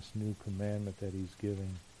is in this new commandment that he's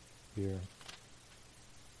giving here.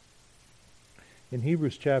 In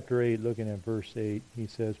Hebrews chapter 8, looking at verse 8, he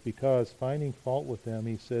says, because finding fault with them,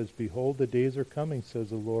 he says, behold, the days are coming, says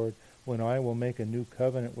the Lord, when I will make a new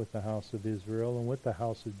covenant with the house of Israel and with the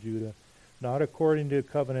house of Judah, not according to the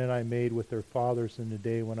covenant I made with their fathers in the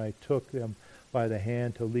day when I took them by the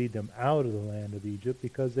hand to lead them out of the land of Egypt,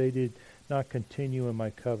 because they did not continue in my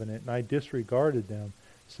covenant, and I disregarded them,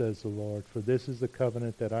 says the Lord. For this is the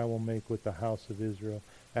covenant that I will make with the house of Israel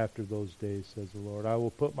after those days, says the Lord. I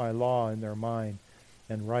will put my law in their mind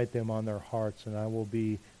and write them on their hearts, and I will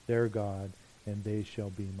be their God, and they shall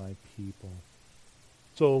be my people.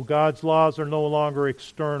 So God's laws are no longer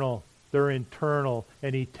external. They're internal,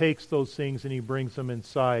 and he takes those things and he brings them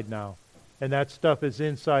inside now. And that stuff is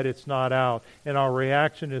inside, it's not out. And our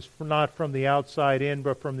reaction is not from the outside in,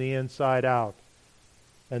 but from the inside out.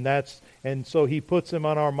 And so he puts them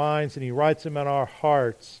on our minds and he writes them on our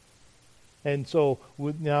hearts. And so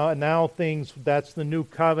now things, that's the new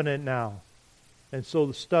covenant now. And so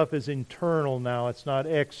the stuff is internal now, it's not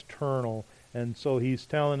external. And so he's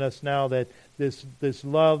telling us now that this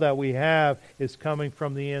love that we have is coming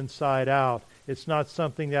from the inside out. It's not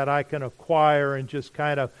something that I can acquire and just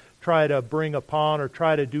kind of try to bring upon or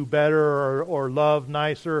try to do better or love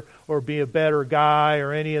nicer or be a better guy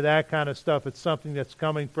or any of that kind of stuff. It's something that's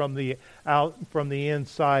coming from the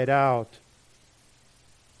inside out.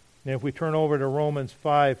 And if we turn over to Romans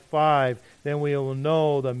 5:5, then we will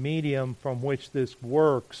know the medium from which this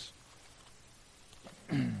works.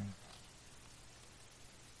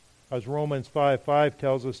 As Romans 5:5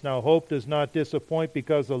 tells us, now hope does not disappoint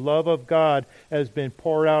because the love of God has been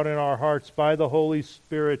poured out in our hearts by the Holy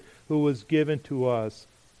Spirit who was given to us.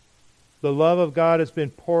 The love of God has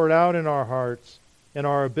been poured out in our hearts, and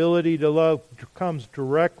our ability to love comes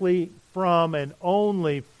directly from and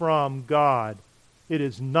only from God. It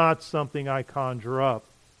is not something I conjure up.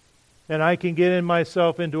 And I can get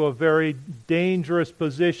myself into a very dangerous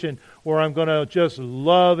position where I'm going to just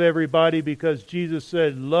love everybody because Jesus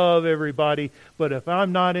said love everybody. But if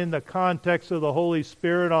I'm not in the context of the Holy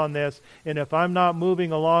Spirit on this, and if I'm not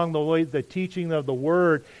moving along the way, the teaching of the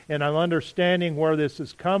Word, and I'm understanding where this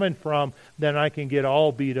is coming from, then I can get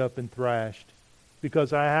all beat up and thrashed.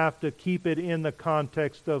 Because I have to keep it in the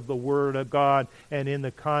context of the Word of God and in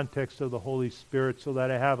the context of the Holy Spirit so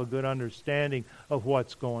that I have a good understanding of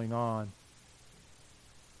what's going on.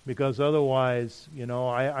 Because otherwise,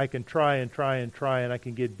 I can try and I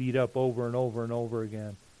can get beat up over and over and over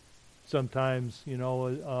again. Sometimes,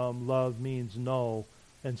 love means no,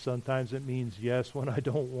 and sometimes it means yes when I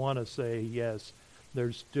don't want to say yes.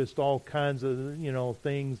 There's just all kinds of,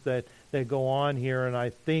 things that go on here, and I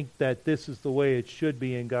think that this is the way it should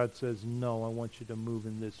be, and God says, no, I want you to move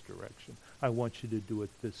in this direction. I want you to do it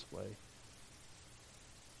this way.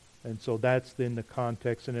 And so that's in the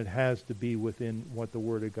context, and it has to be within what the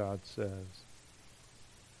Word of God says.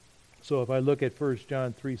 So if I look at 1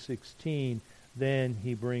 John 3:16, then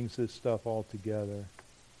he brings this stuff all together.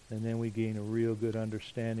 And then we gain a real good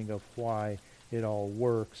understanding of why it all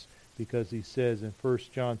works. Because he says in 1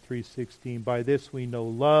 John 3:16, by this we know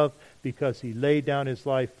love, because he laid down his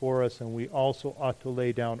life for us, and we also ought to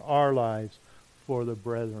lay down our lives for the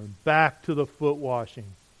brethren. Back to the foot washing.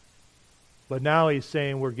 But now he's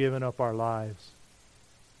saying we're giving up our lives.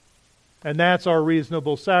 And that's our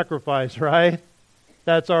reasonable sacrifice, right?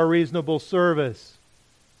 That's our reasonable service.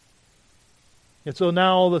 And so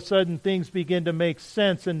now all of a sudden things begin to make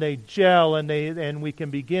sense and they gel and we can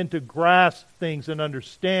begin to grasp things and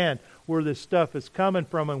understand where this stuff is coming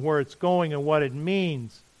from and where it's going and what it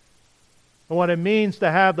means. And what it means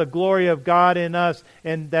to have the glory of God in us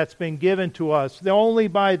and that's been given to us. Only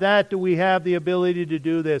by that do we have the ability to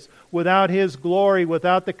do this. Without His glory,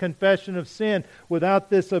 without the confession of sin, without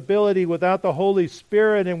this ability, without the Holy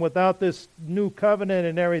Spirit, and without this new covenant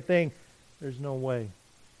and everything, there's no way.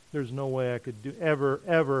 There's no way I could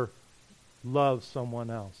ever love someone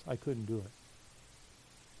else. I couldn't do it.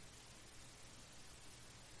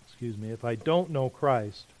 Excuse me. If I don't know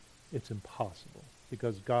Christ, it's impossible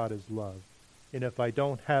because God is love. And if I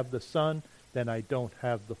don't have the Son, then I don't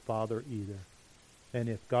have the Father either. And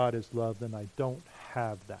if God is love, then I don't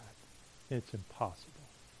have that. It's impossible.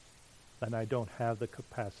 And I don't have the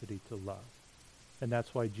capacity to love. And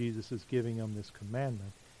that's why Jesus is giving them this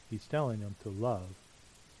commandment. He's telling them to love.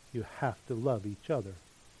 You have to love each other.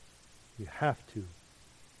 You have to.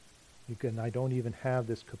 I don't even have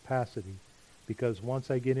this capacity. Because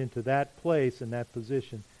once I get into that place and that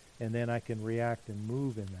position, and then I can react and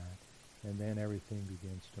move in that, and then everything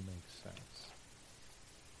begins to make sense.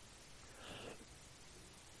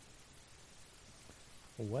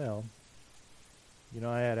 Well,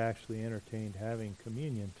 I had actually entertained having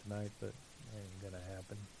communion tonight, but it ain't going to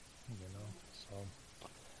happen, So,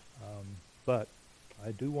 but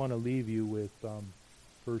I do want to leave you with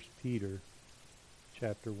 1 Peter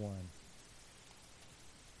chapter 1.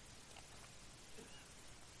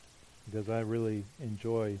 Because I really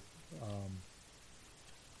enjoy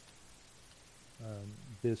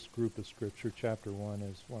this group of Scripture. Chapter 1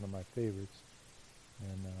 is one of my favorites.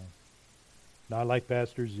 And not like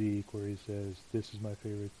Pastor Zeke, where he says, this is my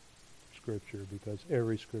favorite Scripture, because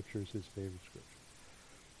every Scripture is his favorite Scripture.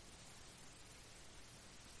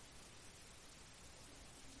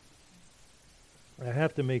 I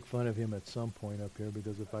have to make fun of him at some point up here,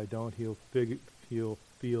 because if I don't, he'll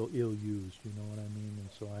feel ill-used, you know what I mean? And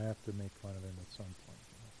so I have to make fun of him at some point.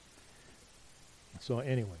 So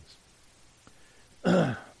anyways,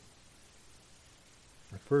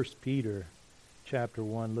 1 Peter chapter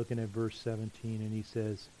 1, looking at verse 17, and he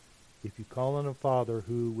says, if you call on a Father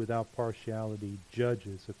who, without partiality,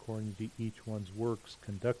 judges according to each one's works,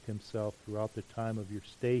 conduct himself throughout the time of your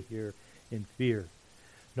stay here in fear,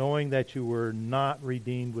 knowing that you were not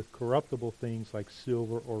redeemed with corruptible things like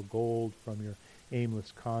silver or gold from your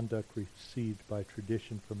aimless conduct received by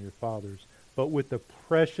tradition from your fathers, but with the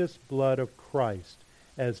precious blood of Christ,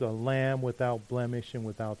 as a lamb without blemish and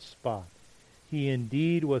without spot. He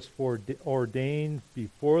indeed was ordained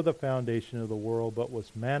before the foundation of the world, but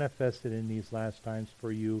was manifested in these last times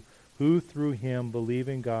for you, who through him believe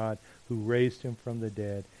in God, who raised him from the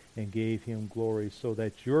dead and gave him glory, so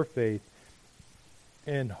that your faith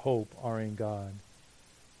and hope are in God.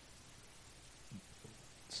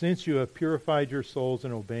 Since you have purified your souls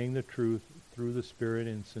in obeying the truth through the Spirit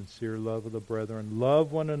in sincere love of the brethren,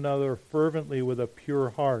 love one another fervently with a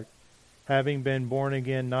pure heart, having been born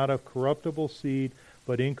again, not of corruptible seed,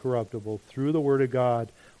 but incorruptible, through the Word of God,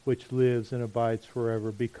 which lives and abides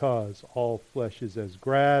forever, because all flesh is as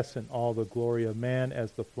grass, and all the glory of man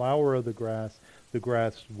as the flower of the grass. The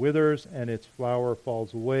grass withers, and its flower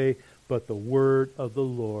falls away, but the word of the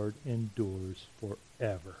Lord endures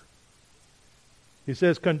forever. He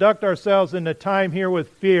says, conduct ourselves in the time here with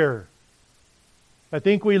fear. I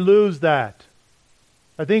think we lose that.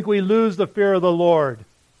 I think we lose the fear of the Lord.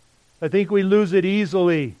 I think we lose it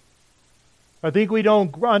easily. I think we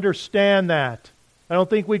don't understand that. I don't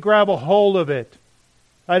think we grab a hold of it.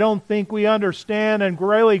 I don't think we understand and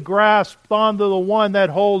really grasp onto the one that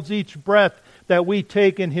holds each breath that we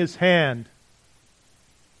take in His hand.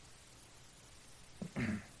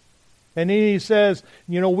 And then he says,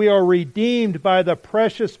 we are redeemed by the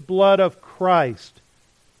precious blood of Christ.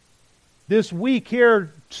 This week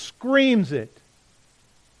here screams it.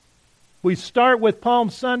 We start with Palm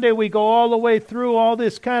Sunday, we go all the way through all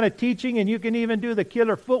this kind of teaching, and you can even do the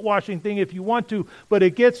killer foot washing thing if you want to, but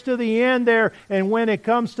it gets to the end there, and when it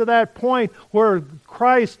comes to that point where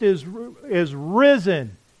Christ is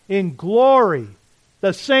risen in glory,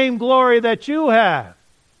 the same glory that you have,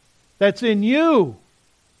 that's in you.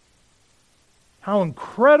 How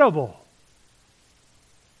incredible.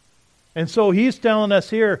 And so he's telling us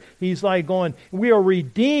here, he's like going, we are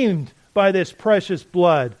redeemed by this precious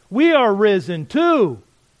blood. We are risen too.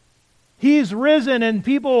 He's risen, and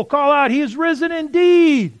people will call out, He's risen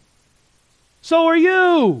indeed. So are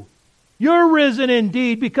you. You're risen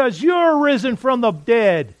indeed because you're risen from the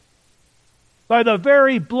dead. by the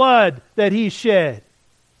very blood that He shed.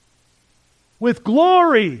 With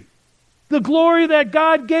glory, the glory that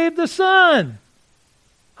God gave the Son.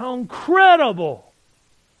 How incredible!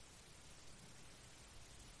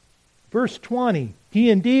 Verse 20, He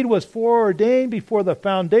indeed was foreordained before the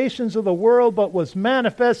foundations of the world, but was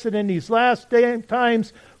manifested in these last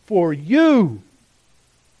times for you.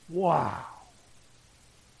 Wow.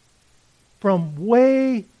 From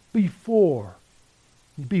way before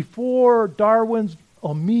Darwin's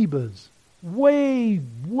amoebas,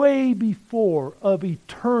 way before of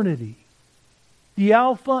eternity, the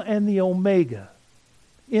Alpha and the Omega,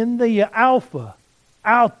 in the Alpha,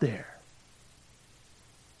 out there,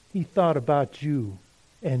 He thought about you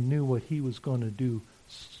and knew what He was going to do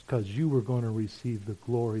because you were going to receive the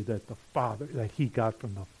glory that He got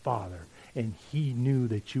from the Father. And He knew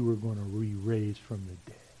that you were going to be raised from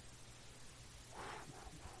the dead.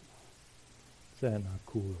 Is that not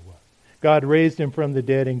cool or what? God raised Him from the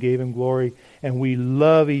dead and gave Him glory. And we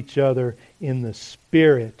love each other in the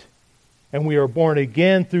Spirit. And we are born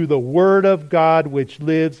again through the Word of God, which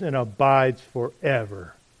lives and abides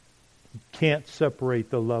forever. You can't separate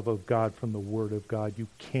the love of God from the Word of God. You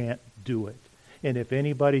can't do it. And if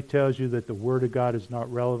anybody tells you that the Word of God is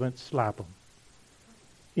not relevant, slap them.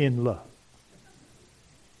 In love.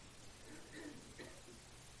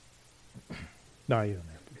 No, you don't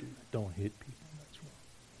have to do that. Don't hit people. That's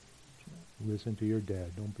wrong. Listen to your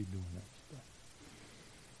dad. Don't be doing that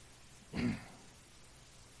stuff.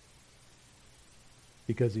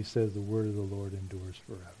 Because He says the word of the Lord endures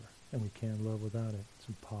forever. And we can't love without it. It's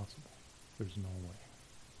impossible. There's no way.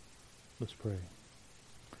 Let's pray.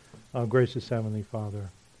 Gracious Heavenly Father,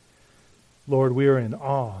 Lord, we are in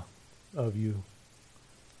awe of You.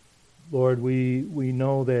 Lord, we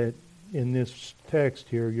know that in this text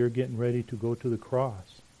here, You're getting ready to go to the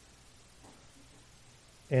cross.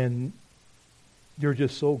 And You're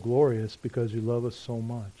just so glorious because You love us so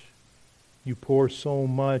much. You pour so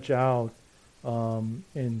much out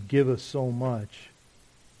and give us so much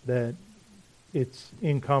that it's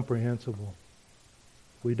incomprehensible.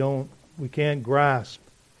 We can't grasp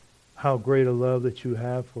how great a love that You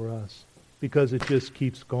have for us because it just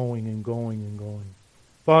keeps going and going and going.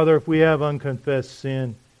 Father, if we have unconfessed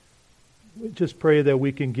sin, we just pray that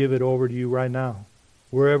we can give it over to You right now.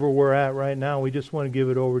 Wherever we're at right now, we just want to give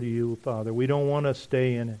it over to You, Father. We don't want to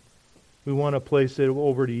stay in it. We want to place it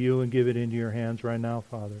over to You and give it into Your hands right now,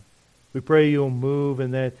 Father. We pray You'll move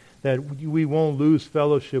and that we won't lose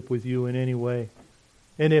fellowship with You in any way.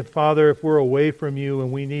 And if, Father, if we're away from You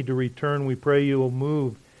and we need to return, we pray You will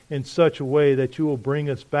move in such a way that You will bring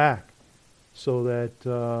us back so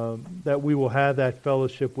that we will have that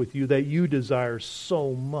fellowship with You that You desire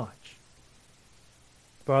so much.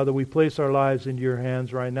 Father, we place our lives into Your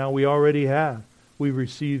hands right now. We already have. We've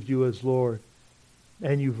received You as Lord.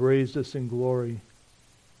 And You've raised us in glory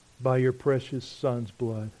by Your precious Son's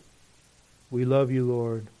blood. We love You,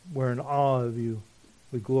 Lord. We're in awe of You.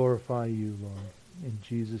 We glorify You, Lord. In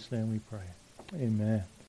Jesus' name we pray. Amen.